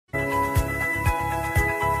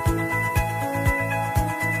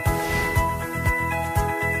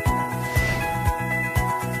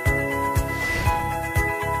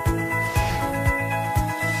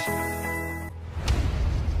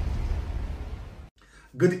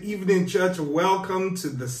Good evening, church. Welcome to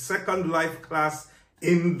the Second Life class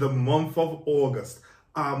in the month of August,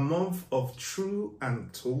 our month of true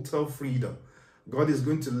and total freedom. God is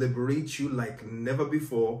going to liberate you like never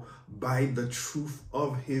before by the truth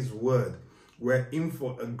of His word. We're in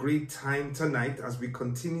for a great time tonight as we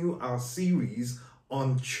continue our series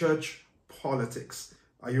on church politics.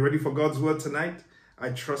 Are you ready for God's word tonight? I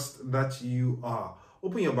trust that you are.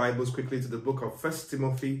 Open your Bibles quickly to the book of 1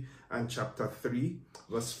 Timothy and chapter 3,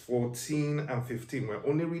 verse 14 and 15. We're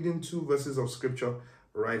only reading two verses of scripture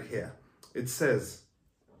right here. It says,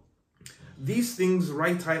 "These things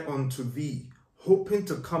write I unto thee, hoping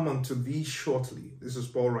to come unto thee shortly." This is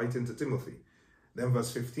Paul writing to Timothy. Then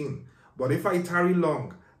verse 15, "But if I tarry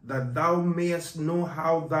long, that thou mayest know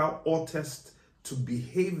how thou oughtest to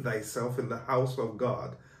behave thyself in the house of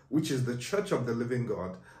God, which is the church of the living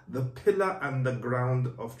God, the pillar and the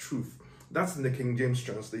ground of truth." That's in the King James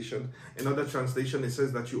translation. In other translation, it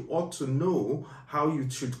says that you ought to know how you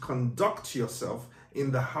should conduct yourself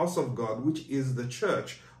in the house of God, which is the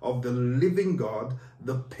church of the living God,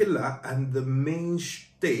 the pillar and the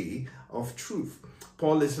mainstay of truth.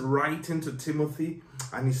 Paul is writing to Timothy,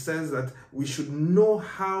 and he says that we should know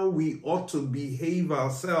how we ought to behave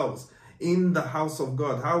ourselves in the house of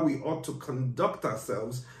God, how we ought to conduct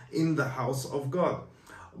ourselves in the house of God.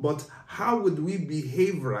 But how would we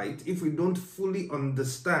behave right if we don't fully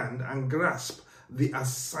understand and grasp the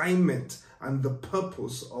assignment and the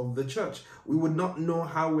purpose of the church? We would not know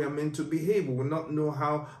how we are meant to behave. We would not know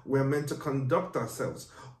how we are meant to conduct ourselves.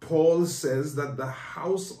 Paul says that the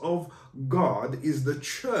house of God is the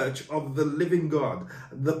church of the living God,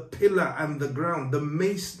 the pillar and the ground, the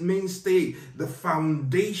mainstay, the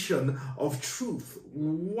foundation of truth.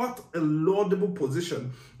 What a laudable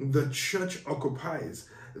position the church occupies.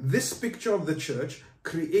 This picture of the church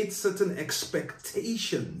creates certain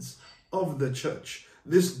expectations of the church.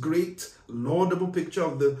 This great laudable picture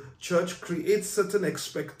of the church creates certain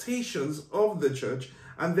expectations of the church.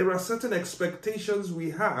 And there are certain expectations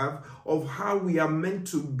we have of how we are meant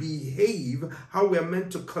to behave, how we are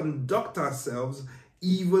meant to conduct ourselves,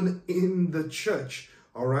 even in the church.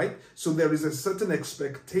 All right. So there is a certain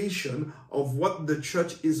expectation of what the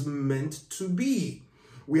church is meant to be.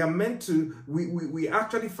 We are meant to, we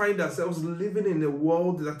actually find ourselves living in a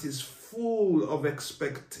world that is full of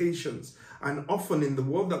expectations. And often in the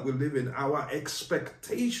world that we live in, our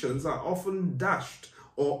expectations are often dashed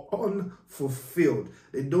or unfulfilled.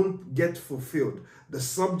 They don't get fulfilled. The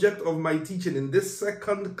subject of my teaching in this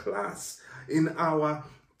second class in our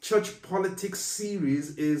church politics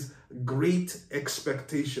series is great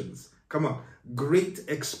expectations. Come on, great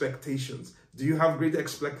expectations. Do you have great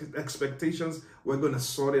expectations? We're going to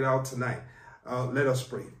sort it out tonight. Let us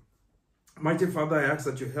pray. Mighty Father, I ask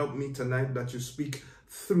that you help me tonight, that you speak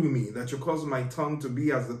through me, that you cause my tongue to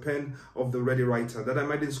be as the pen of the ready writer, that I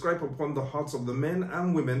might inscribe upon the hearts of the men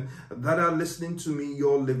and women that are listening to me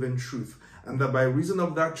your living truth, and that by reason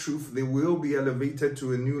of that truth, they will be elevated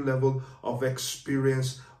to a new level of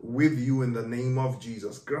experience with you in the name of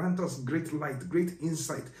Jesus. Grant us great light, great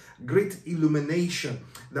insight, great illumination,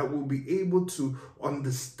 that we'll be able to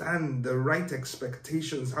understand the right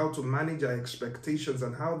expectations, how to manage our expectations,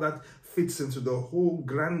 and how that fits into the whole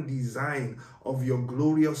grand design of your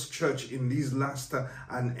glorious church in these last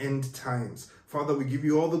and end times. Father, we give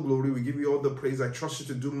you all the glory, we give you all the praise. I trust you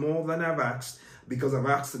to do more than I've asked, because I've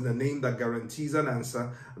asked in the name that guarantees an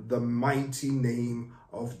answer, the mighty name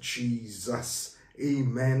of Jesus.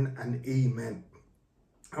 Amen and amen.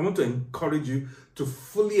 I want to encourage you to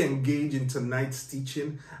fully engage in tonight's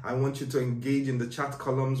teaching. I want you to engage in the chat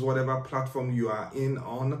columns, whatever platform you are in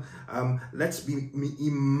on. Let's be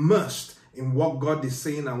immersed in what God is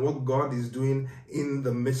saying and what God is doing in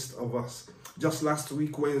the midst of us. Just last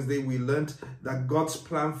week, Wednesday, we learned that God's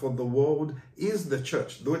plan for the world is the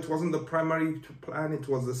church. Though it wasn't the primary plan, it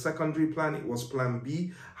was the secondary plan, it was plan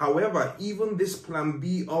B. However, even this plan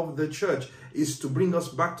B of the church is to bring us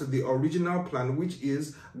back to the original plan, which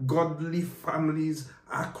is godly families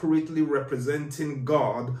accurately representing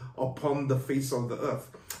God upon the face of the earth.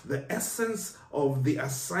 The essence of the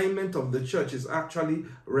assignment of the church is actually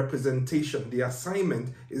representation. The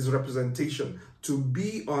assignment is representation, to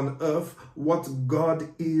be on earth what God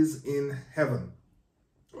is in heaven.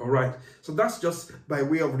 All right, so that's just by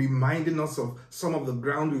way of reminding us of some of the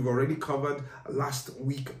ground we've already covered last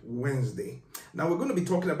week, Wednesday. Now we're going to be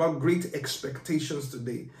talking about great expectations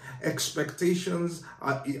today. Expectations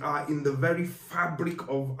are in the very fabric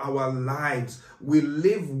of our lives. We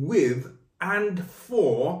live with and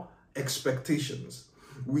for expectations.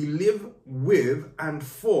 We live with and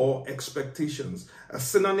for expectations. A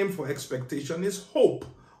synonym for expectation is hope.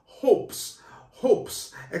 Hopes.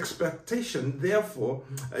 hopes. Expectation, therefore,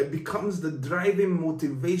 becomes the driving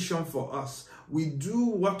motivation for us. We do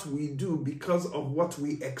what we do because of what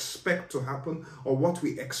we expect to happen, or what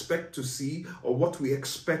we expect to see, or what we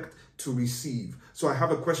expect to receive. So I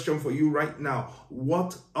have a question for you right now.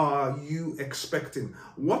 What are you expecting?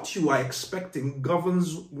 What you are expecting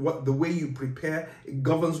governs the way you prepare. It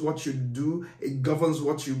governs what you do. It governs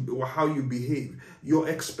how you behave. Your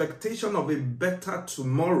expectation of a better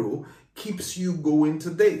tomorrow keeps you going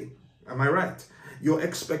today. Am I right? Your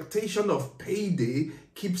expectation of payday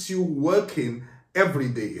keeps you working every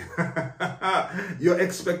day. Your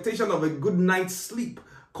expectation of a good night's sleep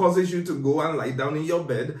causes you to go and lie down in your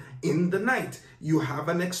bed in the night. You have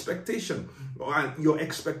an expectation. Your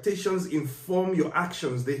expectations inform your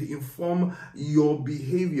actions. They inform your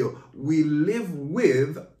behavior. We live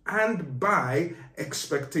with and by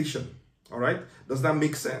expectation. All right? Does that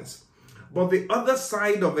make sense? But the other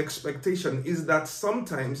side of expectation is that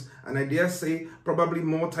sometimes, and I dare say probably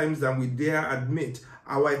more times than we dare admit,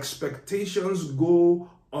 our expectations go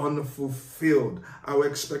unfulfilled. Our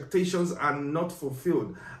expectations are not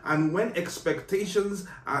fulfilled. And when expectations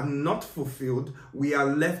are not fulfilled, we are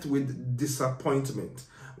left with disappointment.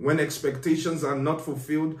 When expectations are not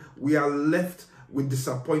fulfilled, we are left with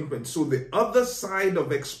disappointment. So the other side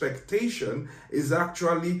of expectation is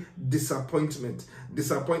actually disappointment.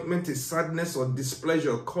 Disappointment is sadness or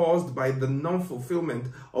displeasure caused by the non-fulfillment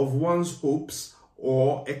of one's hopes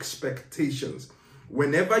or expectations.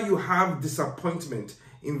 Whenever you have disappointment,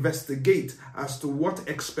 investigate as to what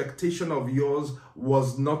expectation of yours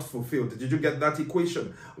was not fulfilled. Did you get that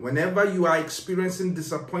equation? Whenever you are experiencing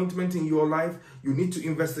disappointment in your life, you need to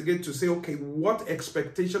investigate to say, okay, what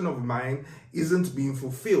expectation of mine isn't being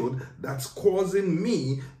fulfilled that's causing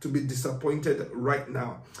me to be disappointed right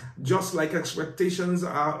now? Just like expectations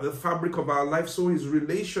are the fabric of our life, so is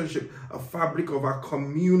relationship a fabric of our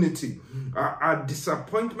community. Our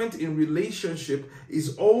disappointment in relationship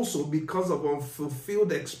is also because of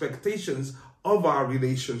unfulfilled expectations of our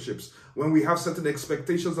relationships. When we have certain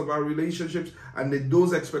expectations of our relationships and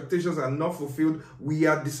those expectations are not fulfilled, we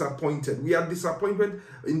are disappointed. We are disappointed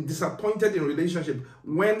in relationship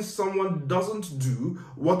when someone doesn't do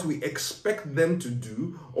what we expect them to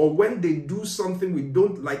do, or when they do something we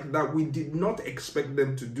don't like that we did not expect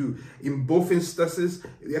them to do. In both instances,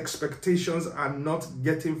 the expectations are not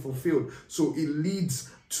getting fulfilled. So it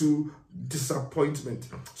leads to disappointment.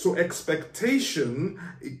 So expectation,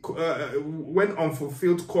 when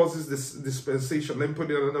unfulfilled, causes this dispensation. Let me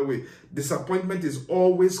put it another way. Disappointment is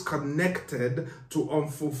always connected to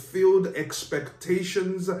unfulfilled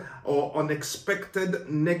expectations or unexpected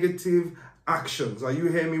negative actions. Are you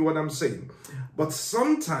hearing me what I'm saying? But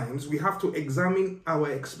sometimes we have to examine our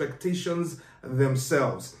expectations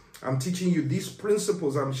themselves. I'm teaching you these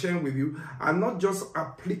principles I'm sharing with you are not just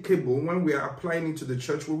applicable when we are applying it to the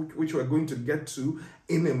church, which we're going to get to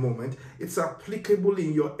in a moment. It's applicable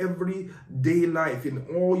in your everyday life, in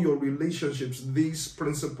all your relationships. These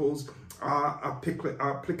principles are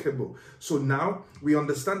applicable. So now we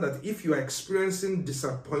understand that if you are experiencing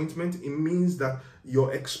disappointment, it means that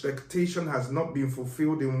your expectation has not been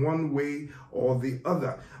fulfilled in one way or the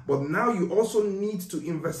other. But now you also need to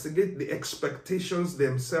investigate the expectations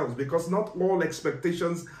themselves, because not all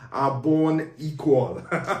expectations are born equal.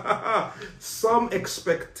 Some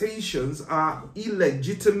expectations are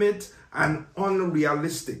illegitimate and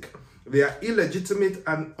unrealistic. They are illegitimate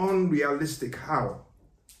and unrealistic. How?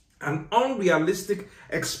 An unrealistic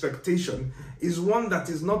expectation is one that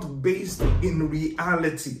is not based in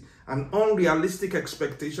reality. An unrealistic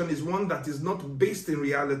expectation is one that is not based in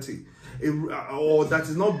reality, or that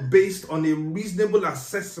is not based on a reasonable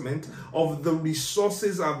assessment of the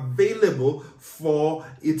resources available for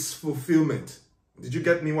its fulfillment. Did you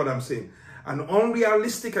get me what I'm saying? An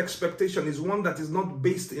unrealistic expectation is one that is not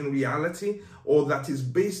based in reality, or that is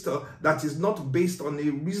not based on a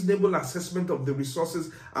reasonable assessment of the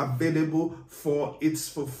resources available for its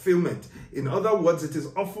fulfillment. In other words, it is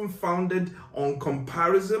often founded on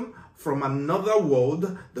comparison from another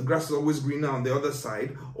world, the grass is always greener on the other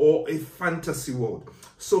side, or a fantasy world.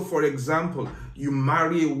 So, for example, you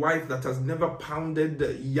marry a wife that has never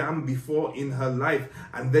pounded yam before in her life,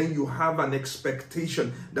 and then you have an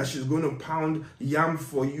expectation that she's going to pound yam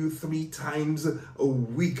for you 3 times a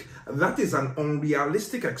week. That is an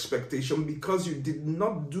unrealistic expectation, because you did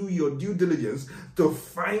not do your due diligence to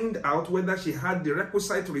find out whether she had the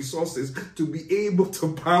requisite resources to be able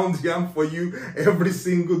to pound yam for you every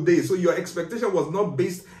single day. So So your expectation was not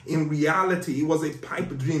based in reality. It was a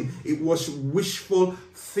pipe dream. It was wishful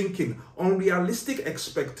thinking. Unrealistic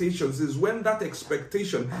expectations is when that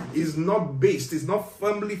expectation is not based, is not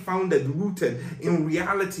firmly founded, rooted in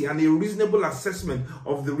reality and a reasonable assessment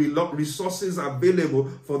of the resources available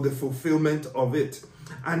for the fulfillment of it.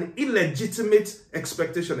 An illegitimate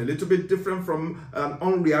expectation, a little bit different from an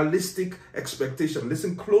unrealistic expectation.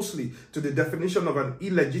 Listen closely to the definition of an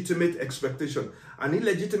illegitimate expectation. An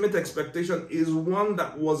illegitimate expectation is one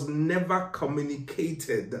that was never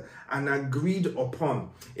communicated and agreed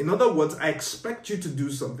upon. In other words, I expect you to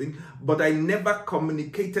do something, but I never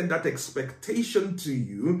communicated that expectation to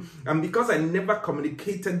you. And because I never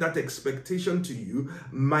communicated that expectation to you,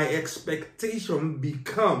 my expectation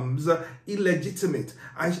becomes illegitimate.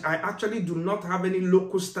 I actually do not have any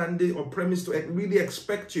local standing or premise to really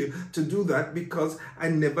expect you to do that, because I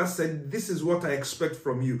never said, this is what I expect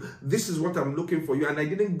from you. This is what I'm looking for you. And I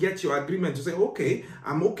didn't get your agreement to say, okay,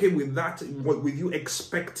 I'm okay with that, with you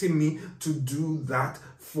expecting me to do that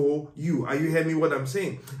for you. Are you hearing me what I'm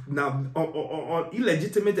saying? Now,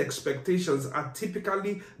 illegitimate expectations are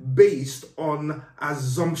typically based on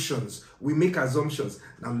assumptions. We make assumptions.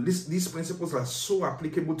 Now, these principles are so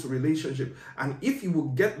applicable to relationship. And if you will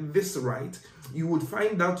get this right, you would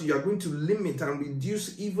find out you are going to limit and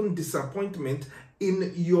reduce even disappointment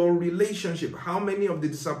in your relationship. How many of the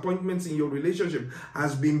disappointments in your relationship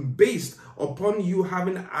has been based upon you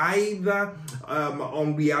having either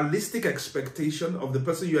unrealistic expectation of the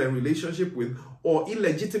person you are in relationship with, or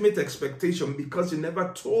illegitimate expectation because you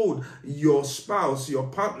never told your spouse, your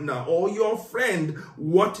partner, or your friend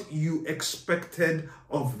what you expected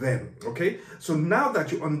of them? Okay, so now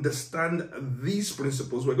that you understand these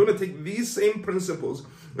principles, we're going to take these same principles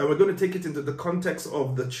and we're going to take it into the context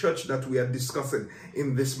of the church that we are discussing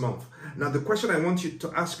in this month. Now, the question I want you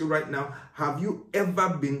to ask you right now: have you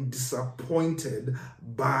ever been disappointed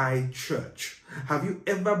by church? Have you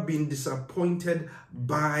ever been disappointed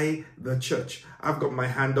by the church? I've got my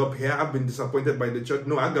hand up here. I've been disappointed by the church.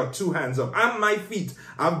 No, I've got two hands up and my feet.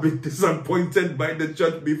 I've been disappointed by the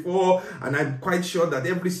church before, and I'm quite sure that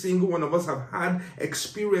every single one of us have had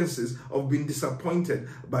experiences of being disappointed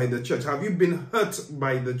by the church. Have you been hurt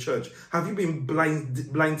by the church? Have you been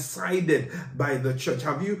blindsided by the church?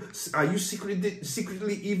 Are you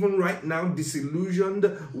secretly even right now disillusioned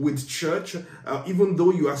with church, even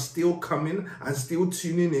though you are still coming and still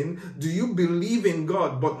tuning in? Do you believe in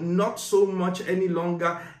God but not so much any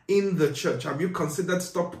longer in the church? Have you considered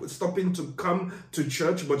stopping to come to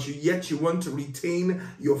church, but yet you want to retain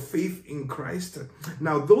your faith in Christ?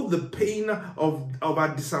 Now, though the pain of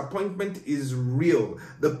our disappointment is real,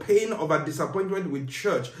 the pain of our disappointment with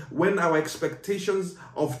church when our expectations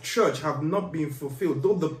of church have not been fulfilled,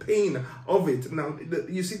 though the pain of it. Now,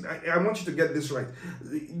 you see, I want you to get this right.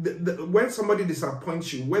 When somebody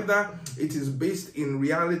disappoints you, whether it is based in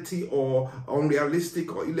reality or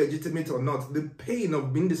unrealistic or illegitimate or not, the pain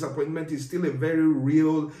of being disappointment is still a very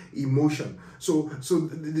real emotion. So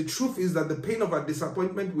the truth is that the pain of our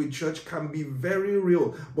disappointment with church can be very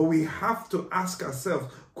real, but we have to ask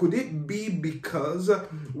ourselves, could it be because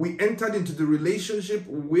we entered into the relationship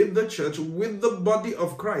with the church, with the body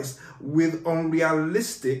of Christ, with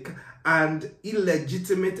unrealistic and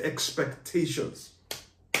illegitimate expectations?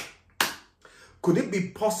 Could it be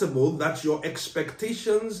possible that your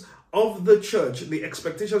expectations of the church, the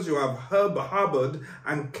expectations you have harbored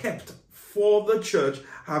and kept for the church,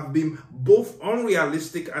 have been both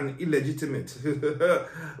unrealistic and illegitimate?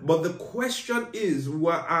 But the question is,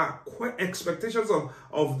 were our expectations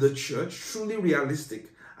of the church truly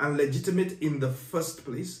realistic and legitimate in the first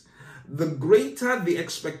place? The greater the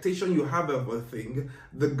expectation you have of a thing,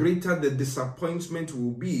 the greater the disappointment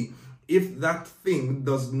will be if that thing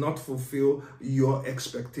does not fulfill your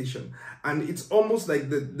expectation. And it's almost like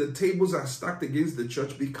the tables are stacked against the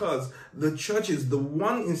church, because the church is the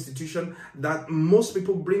one institution that most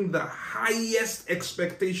people bring the highest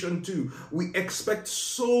expectation to. We expect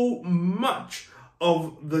so much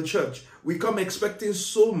of the church. We come expecting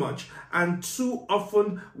so much, and too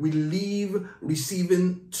often we leave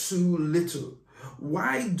receiving too little.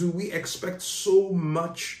 Why do we expect so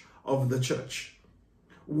much of the church?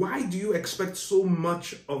 Why do you expect so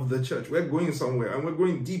much of the church? We're going somewhere and we're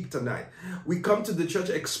going deep tonight. We come to the church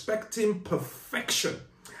expecting perfection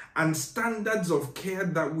and standards of care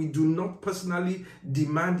that we do not personally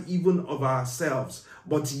demand even of ourselves.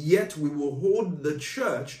 But yet we will hold the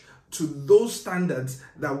church to those standards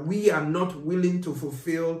that we are not willing to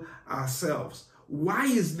fulfill ourselves. Why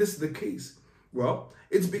is this the case? Well,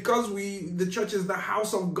 it's because the church is the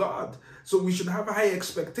house of God. So we should have high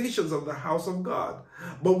expectations of the house of God.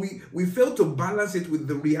 But we fail to balance it with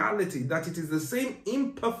the reality that it is the same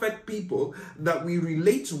imperfect people that we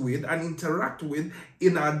relate with and interact with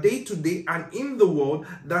in our day-to-day and in the world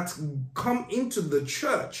that come into the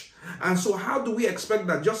church. And so how do we expect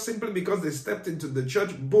that just simply because they stepped into the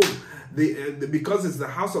church, boom, because it's the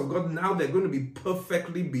house of God, now they're going to be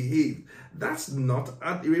perfectly behaved? That's not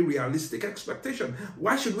a realistic expectation.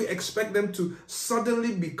 Why should we expect them to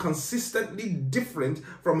suddenly be consistently different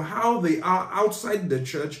from how they are outside the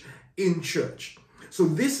church in church? So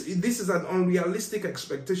this is an unrealistic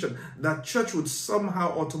expectation that church would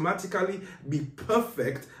somehow automatically be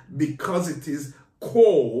perfect because it is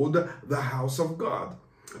called the house of God.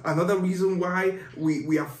 Another reason why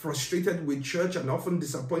we are frustrated with church and often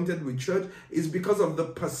disappointed with church is because of the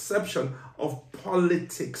perception of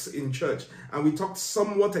politics in church. And we talked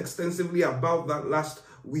somewhat extensively about that last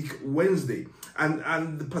week, Wednesday.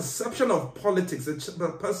 And the perception of politics,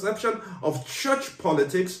 the perception of church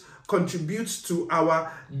politics contributes to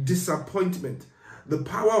our disappointment. The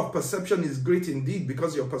power of perception is great indeed,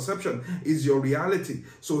 because your perception is your reality.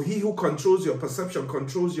 So he who controls your perception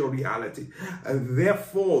controls your reality. And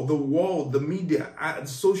therefore, the world, the media,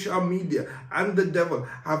 social media, and the devil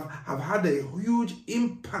have had a huge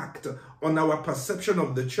impact on our perception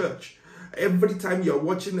of the church. Every time you're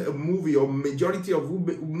watching a movie, or majority of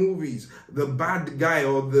movies, the bad guy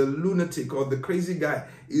or the lunatic or the crazy guy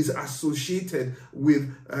is associated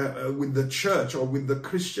with the church or with the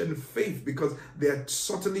Christian faith, because they're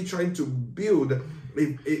subtly trying to build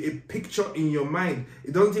a picture in your mind.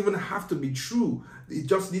 It doesn't even have to be true. It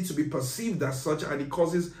just needs to be perceived as such, and it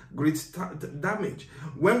causes great damage.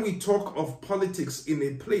 When we talk of politics in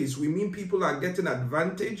a place, we mean people are getting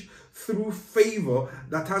advantage through favor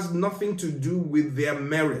that has nothing to do with their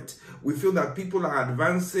merit. We feel that people are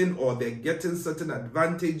advancing or they're getting certain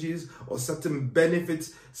advantages or certain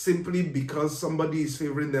benefits simply because somebody is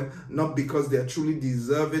favoring them, not because they're truly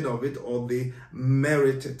deserving of it or they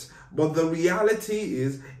merit it. But the reality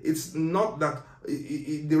is, it's not that.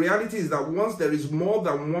 The reality is that once there is more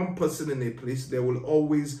than one person in a place, there will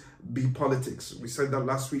always be politics. We said that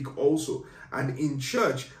last week also. And in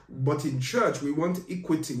church, we want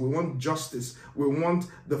equity, we want justice, we want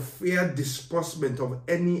the fair disbursement of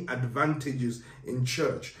any advantages in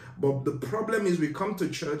church. But the problem is, we come to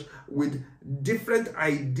church with different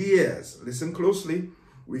ideas. Listen closely.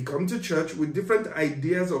 We come to church with different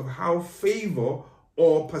ideas of how favor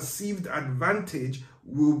or perceived advantage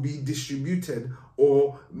will be distributed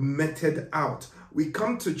or meted out. We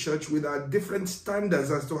come to church with our different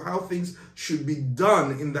standards as to how things should be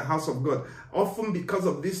done in the house of God. Often because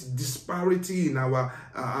of this disparity in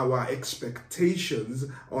our expectations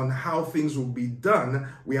on how things will be done,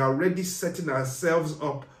 we are already setting ourselves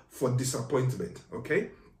up for disappointment, okay?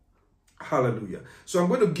 Hallelujah. So I'm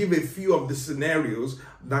going to give a few of the scenarios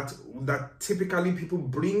that typically people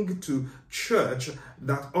bring to church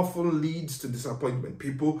that often leads to disappointment.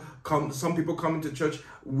 Some people come into church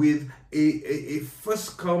with a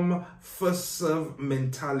first come, first serve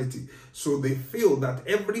mentality. So they feel that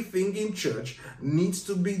everything in church needs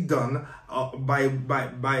to be done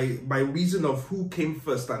by reason of who came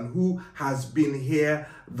first and who has been here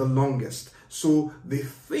the longest. So they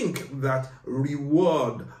think that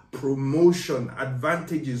reward, promotion,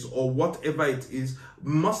 advantages, or whatever it is,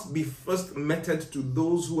 must be first meted to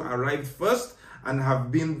those who arrived first and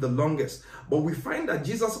have been the longest. But we find that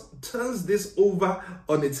Jesus turns this over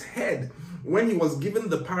on its head when he was given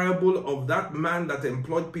the parable of that man that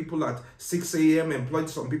employed people at 6 a.m., employed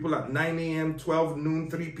some people at 9 a.m., 12 noon,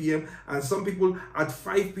 3 p.m., and some people at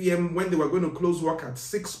 5 p.m. when they were going to close work at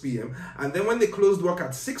 6 p.m. And then when they closed work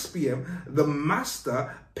at 6 p.m., the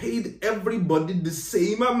master paid everybody the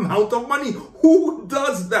same amount of money. Who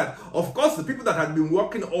does that? Of course, the people that had been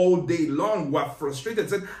working all day long were frustrated,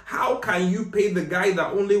 said, how can you pay the guy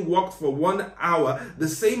that only worked for 1 hour the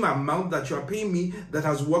same amount that you are paying me that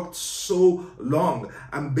has worked so long?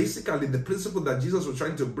 And basically, the principle that Jesus was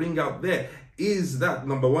trying to bring out there is that,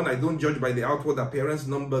 number one, I don't judge by the outward appearance.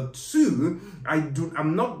 Number two,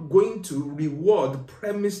 I'm not going to reward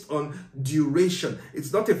premised on duration.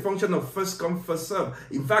 It's not a function of first come, first serve.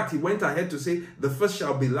 In fact, he went ahead to say the first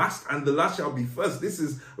shall be last and the last shall be first. This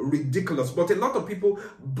is ridiculous. But a lot of people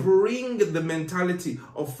bring the mentality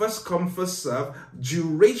of first come, first serve,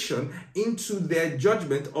 duration into their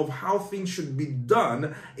judgment of how things should be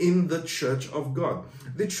done in the church of God.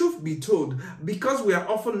 The truth be told, because we are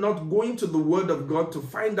often not going to the Word of God to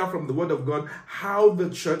find out from the Word of God how the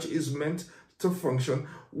church is meant to function,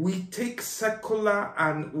 we take secular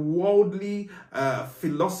and worldly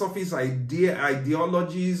philosophies,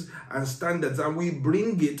 ideologies, and standards, and we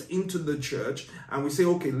bring it into the church, and we say,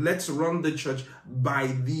 okay, let's run the church by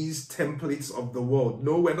these templates of the world.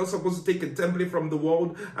 No, we're not supposed to take a template from the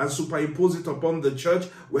world and superimpose it upon the church.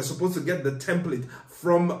 We're supposed to get the template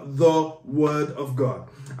from the Word of God.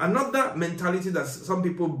 Another mentality that some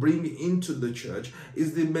people bring into the church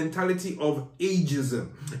is the mentality of ageism.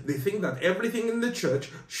 They think that everything in the church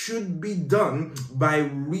should be done by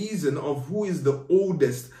reason of who is the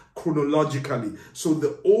oldest chronologically. So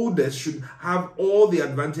the oldest should have all the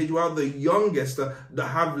advantage, while the youngest that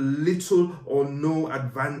have little or no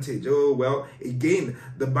advantage. Oh, well, again,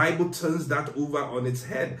 the Bible turns that over on its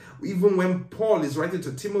head. Even when Paul is writing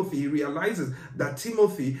to Timothy, he realizes that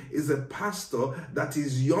Timothy is a pastor that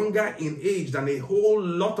is younger in age than a whole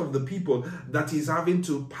lot of the people that he's having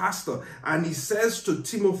to pastor. And he says to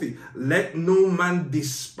Timothy, let no man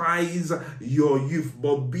despise your youth,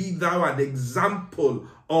 but be thou an example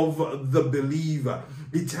of the believer.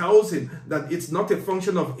 He tells him that it's not a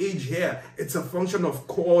function of age here, it's a function of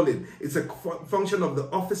calling. It's a function of the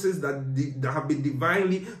offices that have been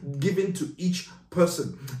divinely given to each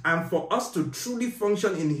person. And for us to truly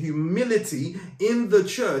function in humility in the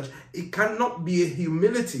church, it cannot be a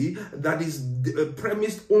humility that is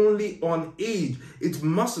premised only on age. It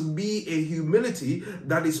must be a humility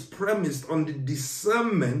that is premised on the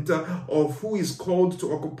discernment of who is called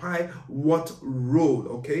to occupy what role.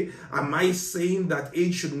 Okay, am I saying that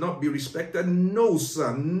age should not be respected? No,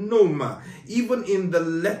 sir, no, ma. Even in the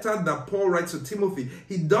letter that Paul writes to Timothy,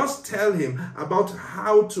 he does tell him about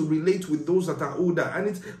how to relate with those that are older, and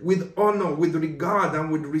it's with honor, with regard,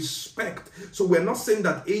 and with respect. So we're not saying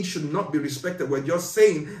that age should not be respected. We're just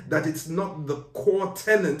saying that it's not the core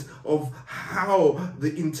tenet of how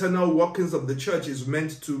the internal workings of the church is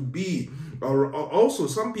meant to be. Or also,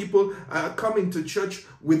 some people come into church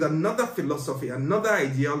with another philosophy, another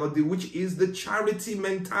ideology, which is the charity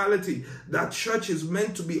mentality. That church is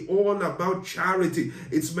meant to be all about charity.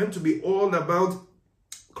 It's meant to be all about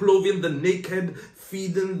clothing the naked,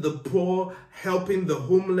 feeding the poor, helping the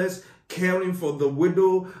homeless, caring for the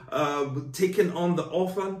widow, taking on the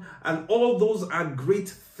orphan, and all those are great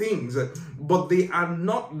things, but they are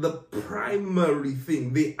not the primary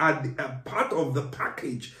thing. They are a part of the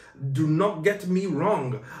package. Do not get me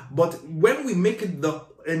wrong, but when we make it the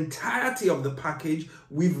entirety of the package,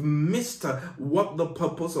 we've missed what the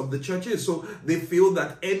purpose of the church is. So they feel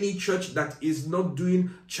that any church that is not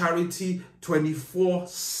doing charity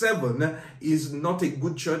 24/7 is not a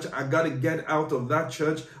good church. I gotta get out of that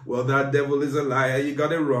church. Well, that devil is a liar. You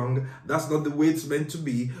got it wrong. That's not the way it's meant to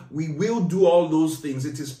be. We will do all those things.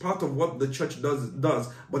 It is part of what the church does,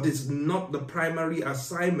 but it's not the primary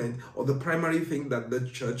assignment or the primary thing that the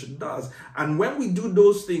church does. And when we do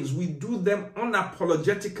those things, we do them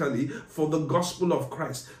unapologetically for the gospel of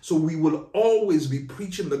Christ. So we will always be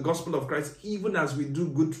preaching the gospel of Christ, even as we do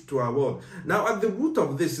good to our world. Now, at the root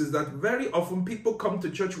of this is that very often people come to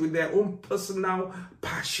church with their own personal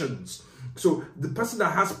passions. So the person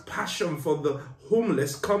that has passion for the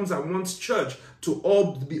homeless comes and wants church to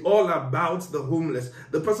be all about the homeless.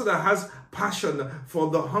 The person that has passion for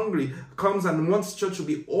the hungry comes and wants church to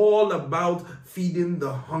be all about feeding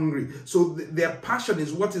the hungry. So their passion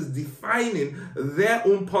is what is defining their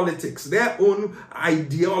own politics, their own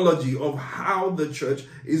ideology of how the church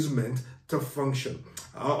is meant to function.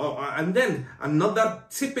 And then another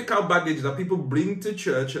typical baggage that people bring to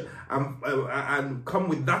church and come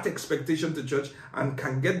with that expectation to church and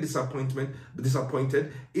can get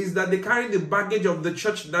disappointed is that they carry the baggage of the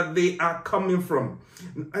church that they are coming from.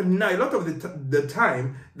 And now a lot of the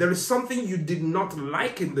time, there is something you did not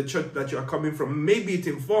like in the church that you are coming from. Maybe it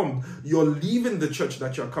informed you're leaving the church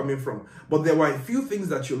that you're coming from, but there were a few things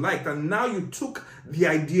that you liked, and now you took the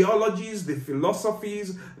ideologies, the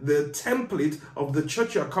philosophies, the template of the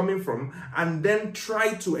church you're coming from, and then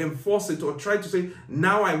try to enforce it, or try to say,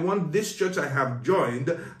 now I want this church I have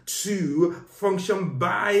joined to function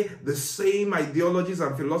by the same ideologies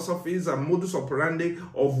and philosophies and modus operandi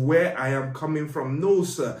of where I am coming from. No,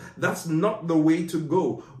 sir, that's not the way to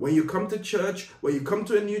go. When you come to church, when you come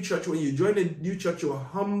to a new church, when you join a new church, you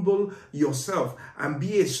humble yourself and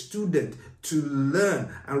be a student to learn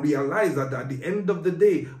and realize that at the end of the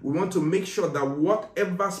day, we want to make sure that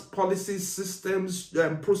whatever policies, systems,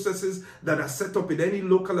 and processes that are set up in any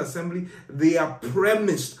local assembly, they are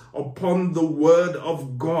premised upon the word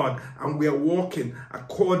of God, and we are walking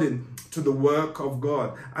according to the work of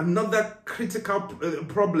God. Another critical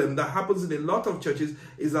problem that happens in a lot of churches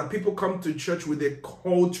is that people come to church with a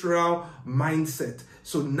cultural mindset.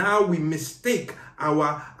 So now we mistake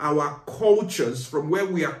our cultures from where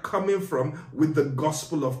we are coming from with the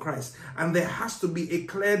gospel of Christ. And there has to be a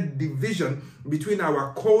clear division between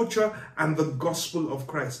our culture and the gospel of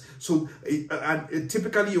Christ. So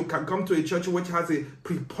typically you can come to a church which has a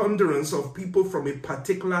preponderance of people from a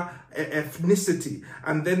particular ethnicity,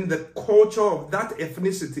 and then the culture of that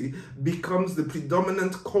ethnicity becomes the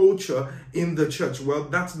predominant culture in the church. Well,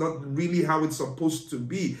 that's not really how it's supposed to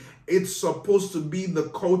be. It's supposed to be the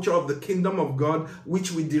culture of the kingdom of God,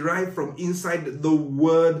 which we derive from inside the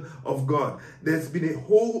word of God. There's been a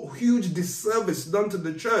whole huge disservice done to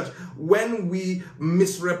the church when we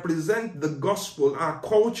misrepresent the gospel, our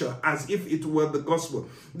culture, as if it were the gospel.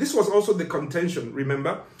 This was also the contention,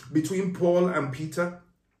 remember, between Paul and Peter,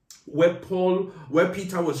 where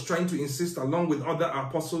Peter was trying to insist, along with other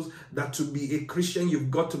apostles, that to be a Christian,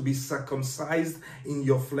 you've got to be circumcised in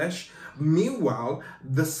your flesh. Meanwhile,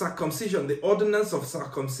 the circumcision, the ordinance of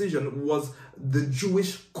circumcision, was the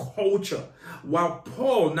Jewish culture. While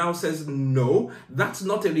Paul now says, no, that's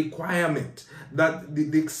not a requirement. That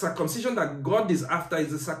the circumcision that God is after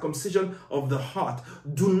is the circumcision of the heart.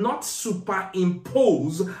 Do not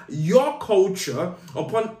superimpose your culture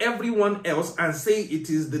upon everyone else and say it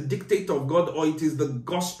is the dictate of God or it is the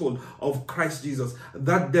gospel of Christ Jesus.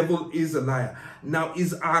 That devil is a liar. Now,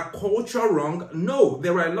 is our culture wrong? No,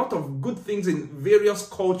 there are a lot of good things in various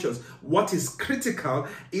cultures. What is critical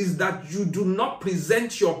is that you do not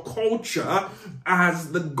present your culture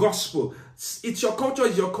as the gospel. It's your culture,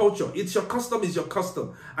 is your culture. It's your custom, is your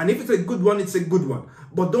custom. And if it's a good one, it's a good one.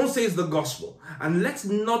 But don't say it's the gospel. And let's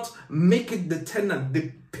not make it the tenant,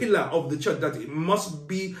 the pillar of the church, that it must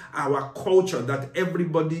be our culture that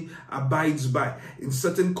everybody abides by. In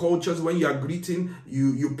certain cultures, when you are greeting,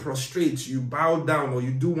 you prostrate, you bow down, or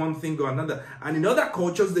you do one thing or another. And in other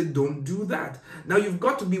cultures, they don't do that. Now, you've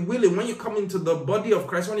got to be willing, when you come into the body of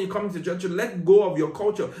Christ, when you come into church, to let go of your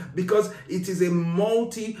culture, because it is a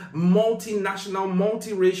multinational,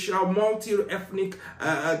 multiracial, multi-ethnic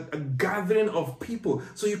gathering of people.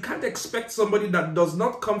 So you can't expect somebody that does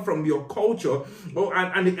not come from your culture,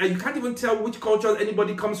 and you can't even tell which culture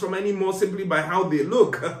anybody comes from anymore simply by how they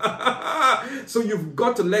look. So you've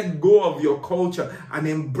got to let go of your culture and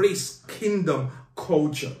embrace kingdom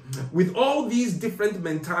culture. With all these different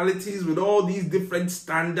mentalities, with all these different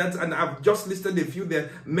standards, and I've just listed a few, there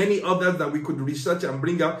are many others that we could research and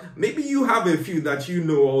bring out. Maybe you have a few that you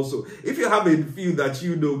know also. If you have a few that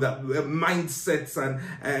you know, that mindsets and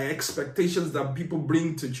expectations that people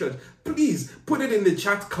bring to church, please put it in the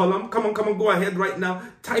chat column. Come on, go ahead right now.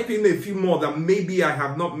 Type in a few more that maybe I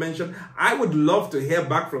have not mentioned. I would love to hear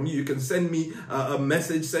back from you. You can send me a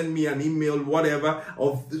message, send me an email, whatever,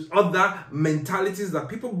 of other mentalities that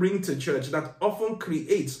people bring to church that often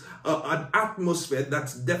creates an atmosphere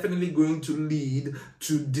that's definitely going to lead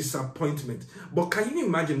to disappointment. But can you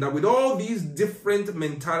imagine that with all these different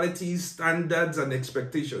mentalities, standards, and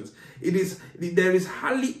expectations, there is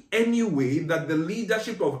hardly any way that the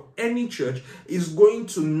leadership of any church is going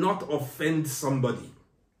to not offend somebody.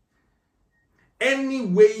 Any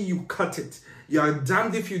way you cut it, you are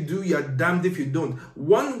damned if you do, you are damned if you don't.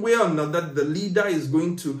 One way or another, the leader is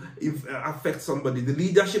going to affect somebody. The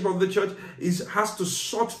leadership of the church has to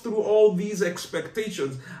sort through all these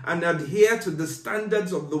expectations and adhere to the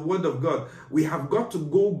standards of the word of God. We have got to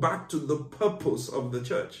go back to the purpose of the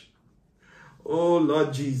church. Oh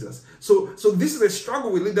Lord Jesus. So this is a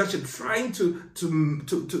struggle with leadership, trying to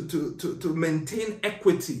maintain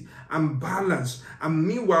equity and balance. And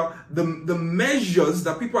meanwhile, the measures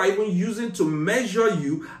that people are even using to measure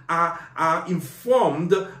you are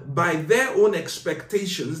informed by their own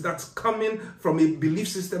expectations that's coming from a belief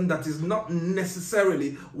system that is not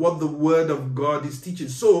necessarily what the word of God is teaching.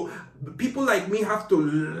 So people like me have to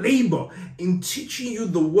labor in teaching you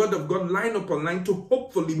the word of God line upon line to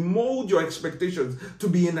hopefully mold your expectations to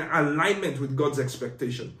be in alignment with God's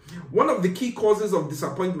expectation. One of the key causes of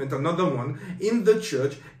disappointment, another one, in the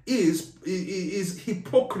church is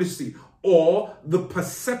hypocrisy, or the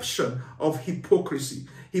perception of hypocrisy.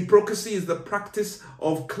 Hypocrisy is the practice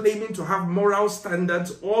of claiming to have moral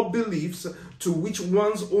standards or beliefs to which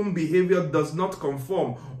one's own behavior does not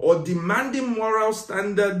conform, or demanding moral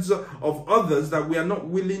standards of others that we are not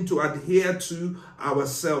willing to adhere to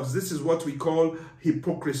ourselves. This is what we call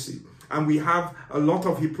hypocrisy. And we have a lot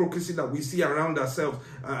of hypocrisy that we see around ourselves.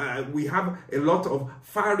 We have a lot of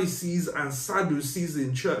Pharisees and Sadducees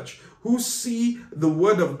in church who see the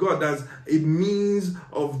word of God as a means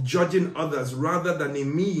of judging others rather than a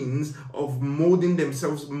means of molding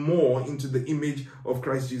themselves more into the image of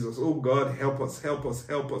Christ Jesus. Oh God, help us, help us,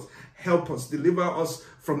 help us. help us, deliver us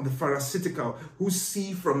from the Pharisaical who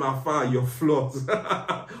see from afar your flaws,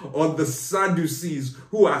 or the Sadducees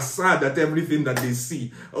who are sad at everything that they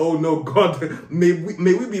see. Oh no, God, may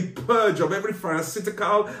we be purged of every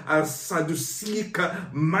Pharisaical and Sadduceic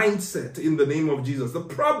mindset in the name of Jesus. The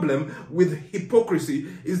problem with hypocrisy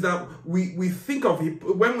is that we think of,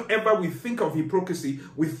 whenever we think of hypocrisy,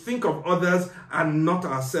 we think of others and not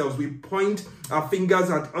ourselves. We point our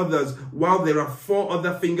fingers at others while there are 4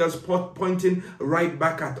 other fingers pointing right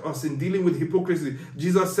back at us. In dealing with hypocrisy,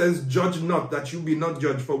 Jesus says, judge not that you be not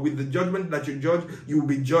judged, for with the judgment that you judge, you will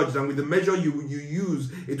be judged, and with the measure you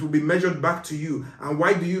use, it will be measured back to you. And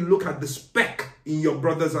why do you look at the speck in your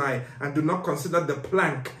brother's eye and do not consider the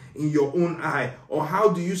plank in your own eye? Or how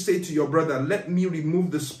do you say to your brother, let me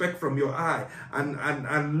remove the speck from your eye,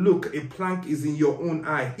 and look, a plank is in your own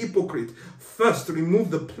eye? Hypocrite, first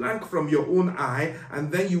remove the plank from your own eye,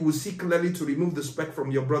 and then you will see clearly to remove the speck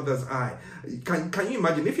from your brother's eye. Can you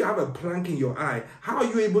imagine, if you have a plank in your eye, how are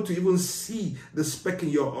you able to even see the speck in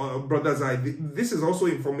your brother's eye? This is also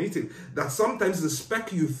informative, that sometimes the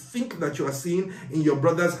speck you think that you are seeing in your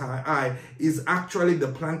brother's eye is actually the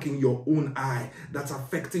plank in your own eye that's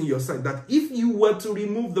affecting your sight. That if you were to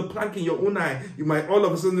remove the plank in your own eye, you might all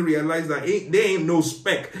of a sudden realize that there ain't no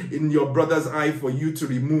speck in your brother's eye for you to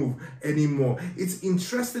remove anymore. It's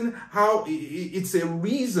interesting how it's a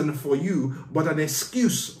reason for you, but an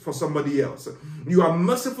excuse for somebody else. You are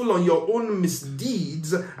merciful on your own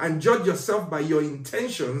misdeeds and judge yourself by your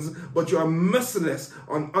intentions, but you are merciless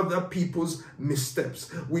on other people's missteps.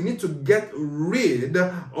 We need to get rid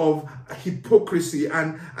of hypocrisy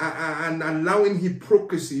and allowing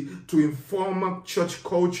hypocrisy to inform church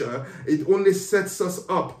culture. It only sets us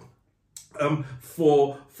up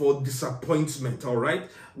for disappointment. All right,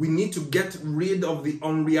 we need to get rid of the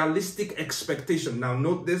unrealistic expectation. Now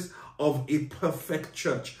note this, of a perfect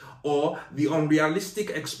church, or the unrealistic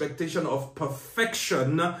expectation of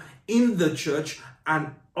perfection in the church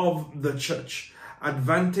and of the church.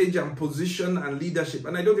 Advantage and position and leadership.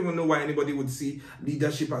 And I don't even know why anybody would see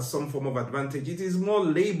leadership as some form of advantage. It is more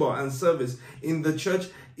labor and service in the church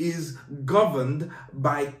is governed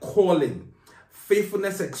by calling,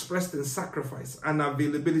 faithfulness expressed in sacrifice and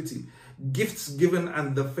availability, gifts given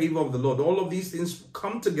and the favor of the Lord. All of these things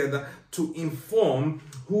come together to inform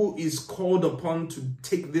who is called upon to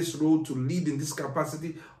take this role, to lead in this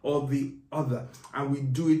capacity or the other. And we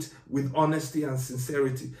do it with honesty and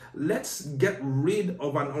sincerity. Let's get rid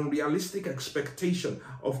of an unrealistic expectation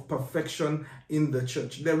of perfection in the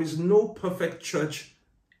church. There is no perfect church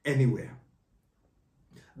anywhere.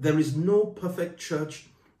 There is no perfect church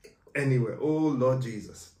anywhere. Oh Lord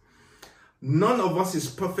Jesus. None of us is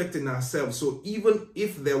perfect in ourselves. So even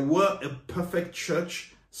if there were a perfect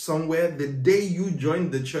church somewhere, the day you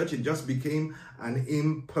joined the church, it just became an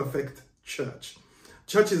imperfect church.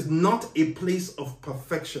 Church is not a place of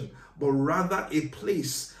perfection, but rather a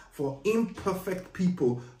place for imperfect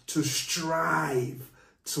people to strive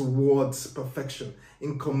towards perfection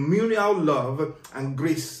in communal love and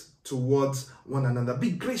grace towards one another.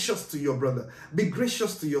 Be gracious to your brother, be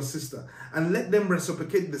gracious to your sister, and let them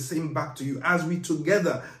reciprocate the same back to you as we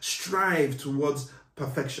together strive towards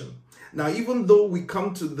perfection. Now, even though we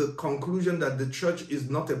come to the conclusion that the church is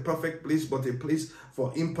not a perfect place, but a place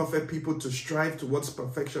for imperfect people to strive towards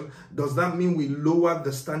perfection, does that mean we lower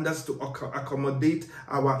the standards to accommodate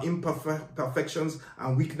our imperfections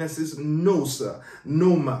and weaknesses? No, sir.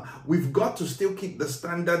 No, ma. We've got to still keep the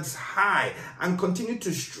standards high and continue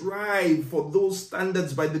to strive for those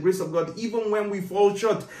standards by the grace of God, even when we fall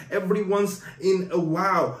short every once in a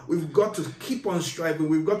while. We've got to keep on striving.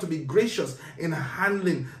 We've got to be gracious in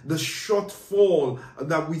handling the shortfall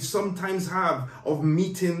that we sometimes have of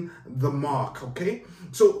meeting the mark, okay?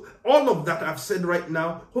 So all of that I've said right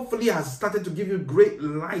now hopefully has started to give you great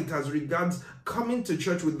light as regards coming to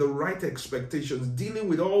church with the right expectations, dealing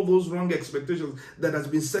with all those wrong expectations that has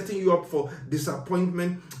been setting you up for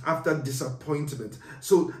disappointment after disappointment.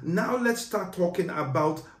 So now let's start talking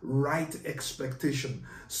about right expectation.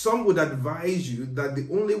 Some would advise you that the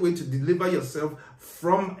only way to deliver yourself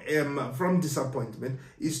from disappointment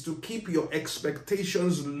is to keep your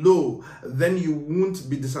expectations low. Then you won't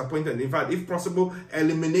be disappointed. In fact, if possible,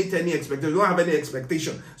 eliminate any expectation. Don't have any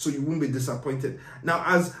expectation, so you won't be disappointed. Now,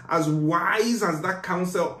 as wise as that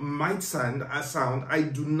counsel might sound, I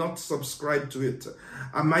do not subscribe to it.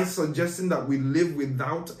 Am I suggesting that we live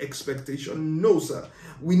without expectation? No, sir.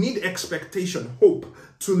 We need expectation, hope,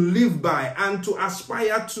 to live by and to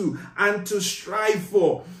aspire to and to strive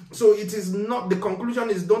for. So it is not, the conclusion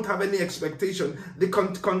is don't have any expectation. The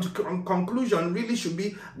conclusion really should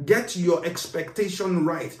be get your expectation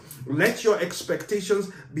right. Let your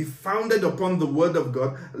expectations be founded upon the word of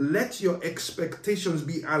God. Let your expectations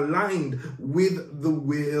be aligned with the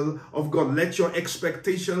will of God. Let your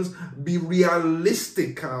expectations be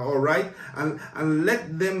realistic, all right? And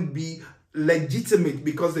let them be legitimate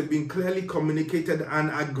because they've been clearly communicated and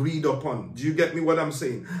agreed upon. Do you get me what I'm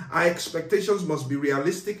saying? Our expectations must be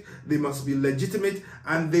realistic, they must be legitimate,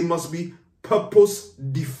 and they must be purpose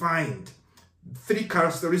defined. 3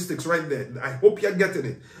 characteristics right there. I hope you're getting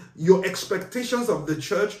it. Your expectations of the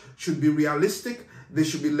church should be realistic, they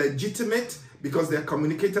should be legitimate because they are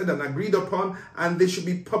communicated and agreed upon, and they should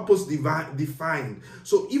be purpose defined.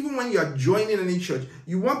 So even when you are joining any church,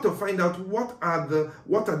 you want to find out what are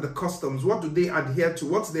the customs, what do they adhere to,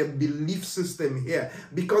 what's their belief system here,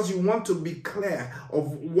 because you want to be clear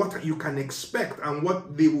of what you can expect and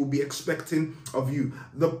what they will be expecting of you.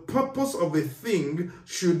 The purpose of a thing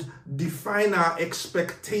should define our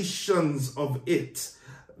expectations of it.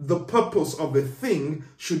 The purpose of a thing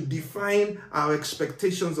should define our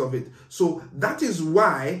expectations of it. So that is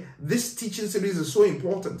why this teaching series is so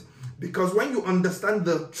important, because when you understand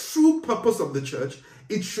the true purpose of the church,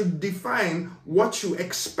 it should define what you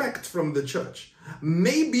expect from the church.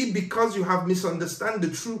 Maybe because you have misunderstood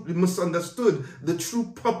the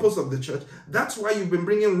true purpose of the church, that's why you've been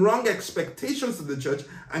bringing wrong expectations to the church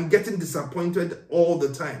and getting disappointed all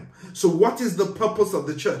the time. So what is the purpose of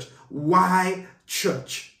the church? Why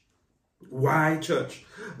church? Why church?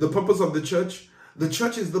 The purpose of the church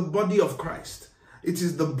is the body of Christ. It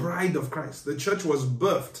is the bride of Christ. The church was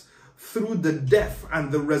birthed through the death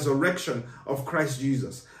and the resurrection of Christ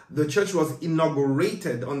Jesus. The church was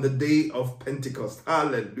inaugurated on the day of Pentecost.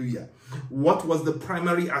 Hallelujah. What was the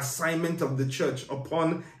primary assignment of the church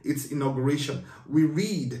upon its inauguration? We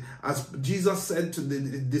read, as Jesus said to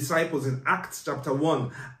the disciples in Acts chapter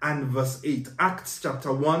 1 and verse 8. Acts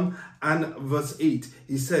chapter 1 and verse 8.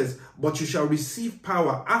 He says, "But you shall receive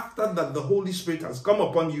power after that the Holy Spirit has come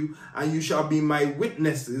upon you, and you shall be my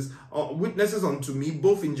witnesses unto me,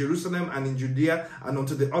 both in Jerusalem and in Judea and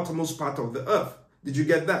unto the uttermost part of the earth." Did you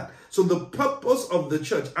get that? So the purpose of the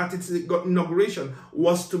church at its inauguration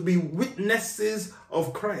was to be witnesses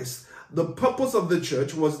of Christ. The purpose of the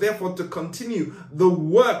church was therefore to continue the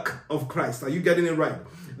work of Christ. Are you getting it right?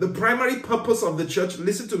 The primary purpose of the church,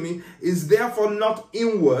 listen to me, is therefore not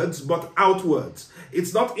inwards but outwards.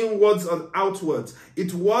 It's not inwards or outwards.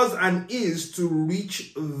 It was and is to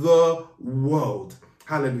reach the world.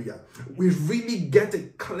 Hallelujah. We really get a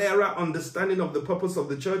clearer understanding of the purpose of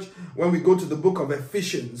the church when we go to the book of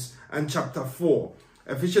Ephesians and chapter 4.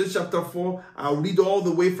 Ephesians chapter 4, I'll read all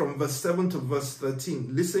the way from verse 7 to verse 13.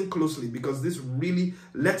 Listen closely, because this really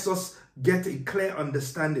lets us get a clear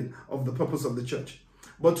understanding of the purpose of the church.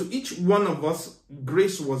 "But to each one of us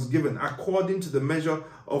grace was given according to the measure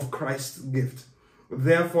of Christ's gift.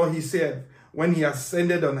 Therefore he said, when he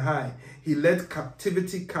ascended on high, he led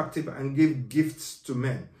captivity captive and gave gifts to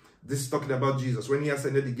men." This is talking about Jesus. When he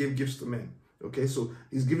ascended, he gave gifts to men. Okay, so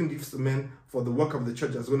he's giving gifts to men for the work of the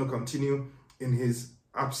church that's going to continue in his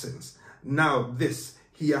absence. Now this,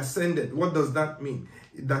 he ascended. What does that mean?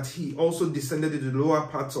 That he also descended into the lower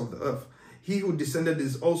parts of the earth. He who descended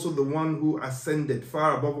is also the one who ascended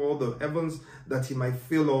far above all the heavens, that he might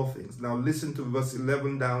fill all things. Now listen to verse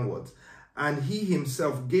 11 downwards. "And he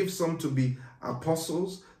himself gave some to be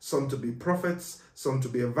apostles, some to be prophets, some to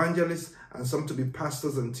be evangelists, and some to be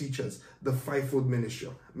pastors and teachers," the fivefold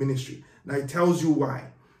ministry. Now it tells you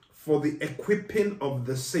why. For the equipping of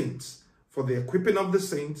the saints, for the equipping of the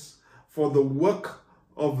saints, for the work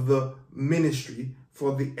of the ministry,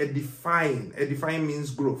 for the edifying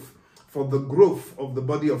means growth, for the growth of the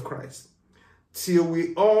body of Christ, till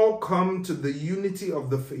we all come to the unity of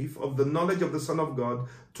the faith, of the knowledge of the Son of God,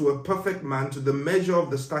 to a perfect man, to the measure of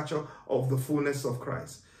the stature of the fullness of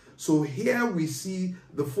Christ. So here we see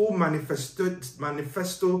the full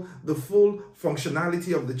manifesto, the full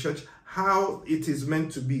functionality of the church, how it is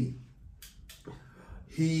meant to be.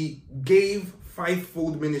 He gave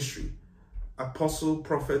fivefold ministry: apostle,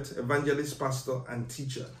 prophet, evangelist, pastor, and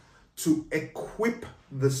teacher, to equip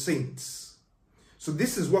the saints. So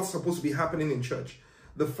this is what's supposed to be happening in church.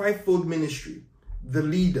 The fivefold ministry, the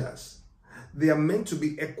leaders, they are meant to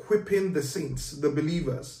be equipping the saints, the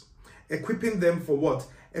believers. Equipping them for what?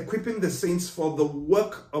 Equipping the saints for the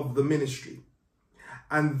work of the ministry.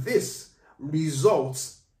 And this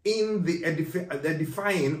results in the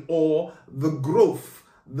edifying or the growth,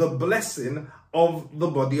 the blessing of the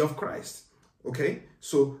body of Christ. Okay?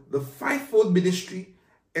 So the fivefold ministry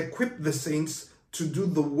equip the saints to do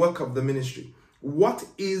the work of the ministry. What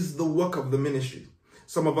is the work of the ministry?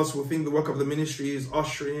 Some of us will think the work of the ministry is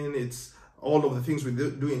ushering, it's all of the things we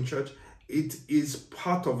do in church. It is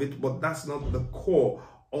part of it, but that's not the core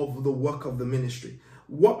of the work of the ministry.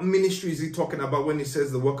 What ministry is he talking about when he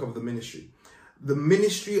says the work of the ministry? The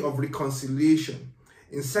ministry of reconciliation.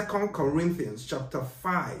 In 2 Corinthians chapter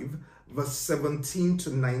 5, verse 17 to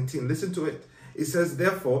 19, listen to it. It says,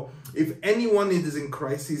 therefore, if anyone is in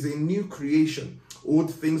Christ, he is a new creation.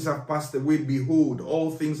 Old things have passed away. Behold,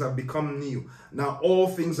 all things have become new. Now all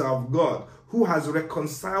things are of God, who has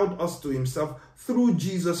reconciled us to himself through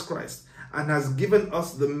Jesus Christ, and has given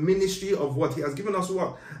us the ministry of what? He has given us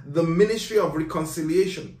what? The ministry of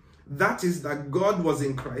reconciliation. That is, that God was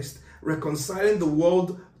in Christ, reconciling the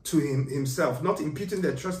world to himself, not imputing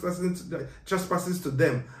their trespasses to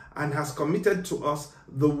them, and has committed to us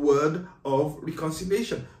the word of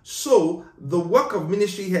reconciliation. So the work of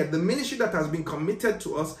ministry here, the ministry that has been committed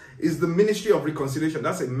to us, is the ministry of reconciliation.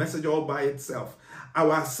 That's a message all by itself.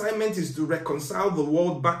 Our assignment is to reconcile the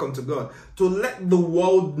world back unto God, to let the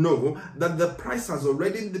world know that the price has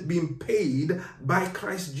already been paid by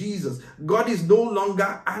Christ Jesus. God is no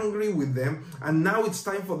longer angry with them, and now it's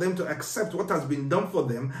time for them to accept what has been done for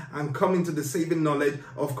them and come into the saving knowledge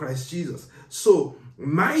of Christ Jesus. So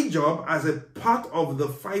my job as a part of the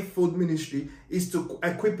fivefold ministry is to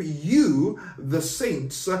equip you, the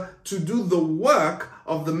saints, to do the work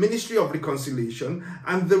of the ministry of reconciliation.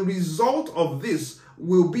 And the result of this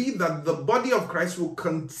will be that the body of Christ will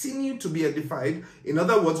continue to be edified. In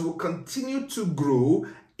other words, will continue to grow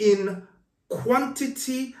in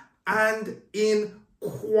quantity and in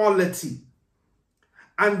quality.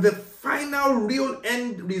 And the final real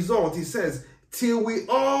end result, he says, till we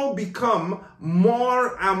all become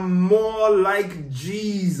more and more like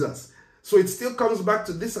Jesus. So it still comes back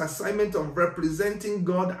to this assignment of representing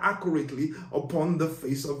God accurately upon the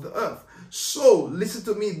face of the earth. So listen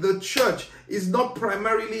to me, the church is not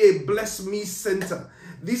primarily a bless me center.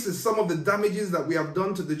 This is some of the damages that we have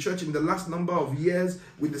done to the church in the last number of years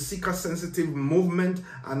with the seeker-sensitive movement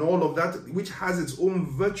and all of that, which has its own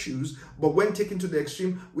virtues. But when taken to the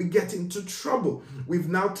extreme, we get into trouble. We've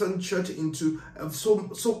now turned church into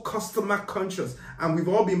so customer conscious, and we've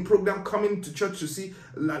all been programmed coming to church to see,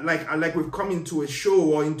 like we've come into a show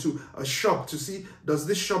or into a shop to see, does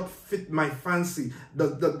this shop fit my fancy?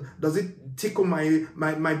 Does it tickle my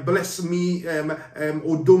bless me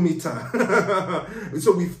odometer?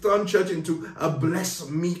 So we've turned church into a bless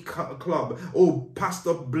me club. Oh,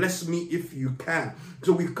 pastor, bless me if you can.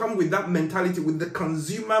 So we've come with that mentality, with the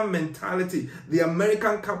consumer mentality, the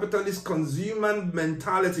American capitalist consumer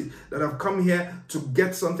mentality, that I've come here to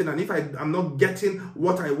get something. And if I'm not getting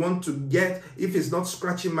what I want to get, if it's not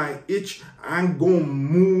scratching my itch, I'm going to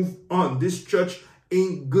move on. This church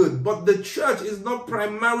ain't good. But the church is not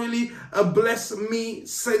primarily a bless me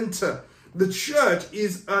center. The church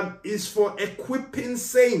is for equipping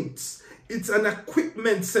saints. It's an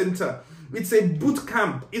equipment center. It's a boot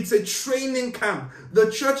camp. It's a training camp. The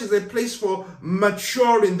church is a place for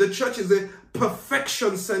maturing. The church is a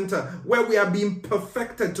perfection center where we are being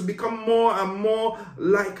perfected to become more and more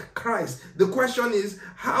like Christ. The question is,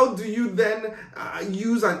 how do you then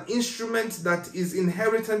use an instrument that is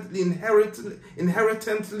inherently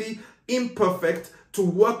imperfect to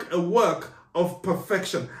work a work of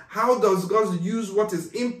perfection? How does God use what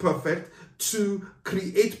is imperfect to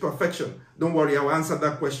create perfection? Don't worry, I'll answer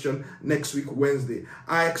that question next week, Wednesday.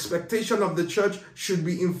 Our expectation of the church should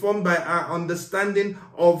be informed by our understanding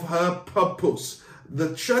of her purpose.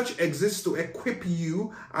 The church exists to equip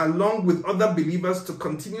you along with other believers to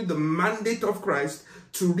continue the mandate of Christ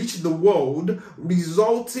to reach the world,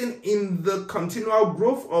 resulting in the continual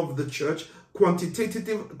growth of the church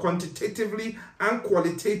quantitatively and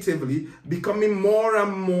qualitatively, becoming more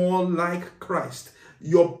and more like Christ.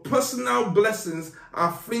 Your personal blessings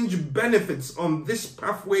are fringe benefits on this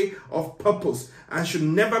pathway of purpose and should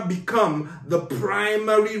never become the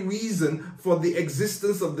primary reason for the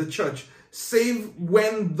existence of the church, save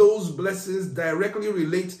when those blessings directly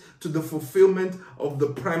relate to the fulfillment of the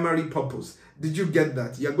primary purpose. Did you get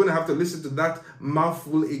that? You're going to have to listen to that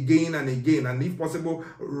mouthful again and again, and if possible,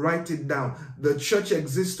 write it down. The church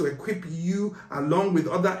exists to equip you along with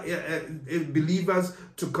other believers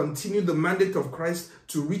to continue the mandate of Christ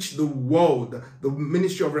to reach the world, the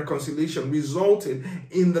ministry of reconciliation, resulting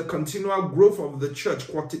in the continual growth of the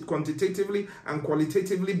church quantitatively and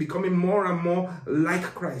qualitatively, becoming more and more like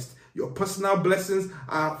Christ. Your personal blessings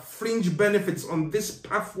are fringe benefits on this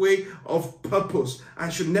pathway of purpose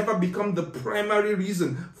and should never become the primary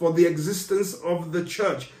reason for the existence of the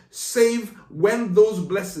church, save when those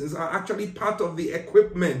blessings are actually part of the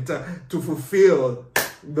equipment to fulfill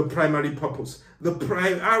the primary purpose. The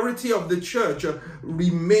priority of the church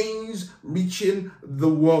remains reaching the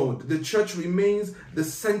world. The church remains the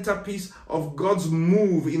centerpiece of God's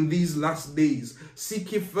move in these last days.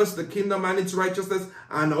 Seek ye first the kingdom and its righteousness,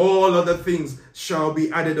 and all other things shall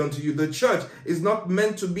be added unto you. The church is not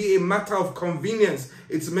meant to be a matter of convenience.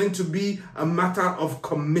 It's meant to be a matter of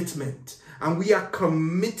commitment. And we are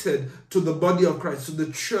committed to the body of Christ, to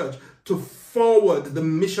the church, to forward the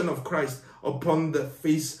mission of Christ upon the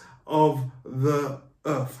face of the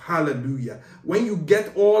earth. Hallelujah. When you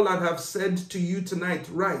get all that I've said to you tonight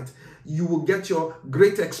right, you will get your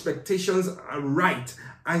great expectations right,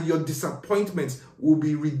 and your disappointments will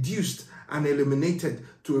be reduced and eliminated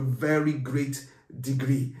to a very great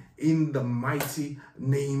degree in the mighty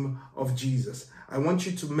name of Jesus. I want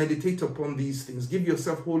you to meditate upon these things. Give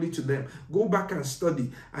yourself wholly to them. Go back and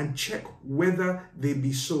study and check whether they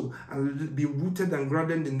be so, and be rooted and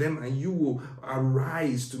grounded in them, and you will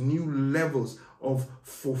arise to new levels of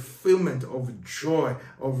fulfillment, of joy,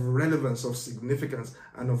 of relevance, of significance,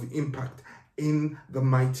 and of impact in the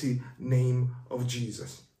mighty name of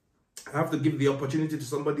Jesus. I have to give the opportunity to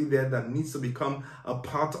somebody there that needs to become a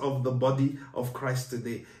part of the body of Christ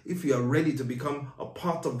today. If you are ready to become a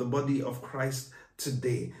part of the body of Christ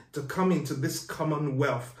today, to come into this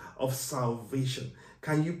commonwealth of salvation,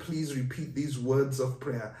 can you please repeat these words of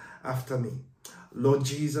prayer after me? Lord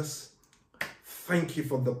Jesus, thank you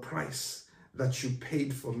for the price that you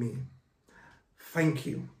paid for me. Thank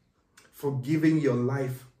you for giving your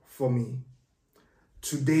life for me.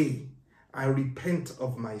 Today, I repent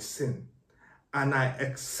of my sin and I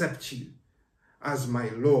accept you as my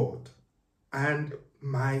Lord and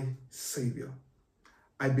my Savior.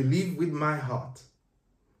 I believe with my heart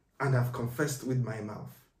and have confessed with my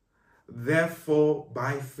mouth. Therefore,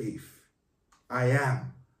 by faith, I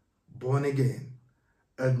am born again,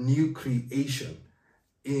 a new creation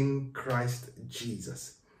in Christ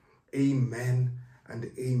Jesus. Amen and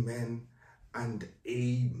amen and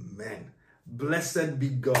amen. Blessed be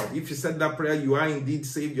God. If you said that prayer, you are indeed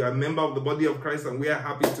saved. You are a member of the body of Christ, and we are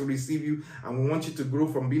happy to receive you. And we want you to grow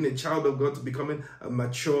from being a child of God to becoming a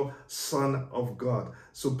mature son of God.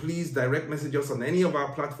 So please direct message us on any of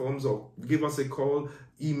our platforms, or give us a call,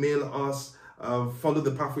 email us, follow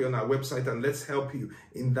the pathway on our website, and let's help you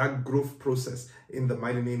in that growth process in the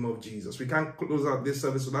mighty name of Jesus. We can't close out this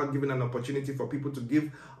service without giving an opportunity for people to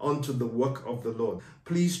give unto the work of the Lord.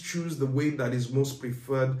 Please choose the way that is most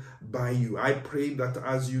preferred by you. I pray that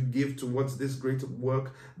as you give towards this great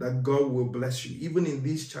work, that God will bless you. Even in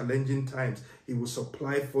these challenging times, He will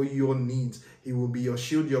supply for your needs. He will be your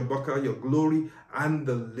shield, your buckler, your glory, and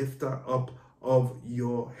the lifter up of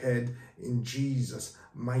your head, in Jesus'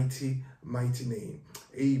 mighty name.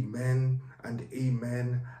 Amen and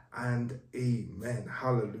amen and amen.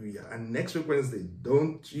 Hallelujah. And next week Wednesday,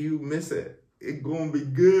 don't you miss it. It's gonna be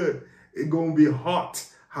good. It's gonna be hot.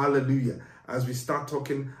 Hallelujah. As we start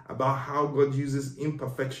talking about how God uses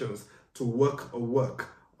imperfections to work a work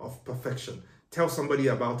of perfection. Tell somebody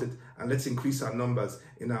about it, and let's increase our numbers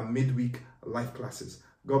in our midweek life classes.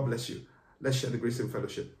 God bless you. Let's share the grace and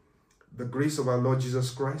fellowship. The grace of our Lord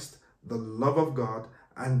Jesus Christ, the love of God,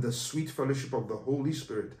 and the sweet fellowship of the Holy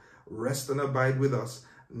Spirit rest and abide with us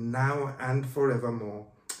now and forevermore.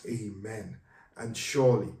 Amen. And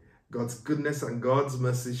surely God's goodness and God's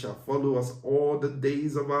mercy shall follow us all the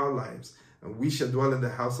days of our lives, and we shall dwell in the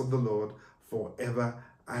house of the Lord forever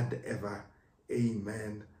and ever.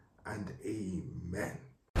 Amen and amen.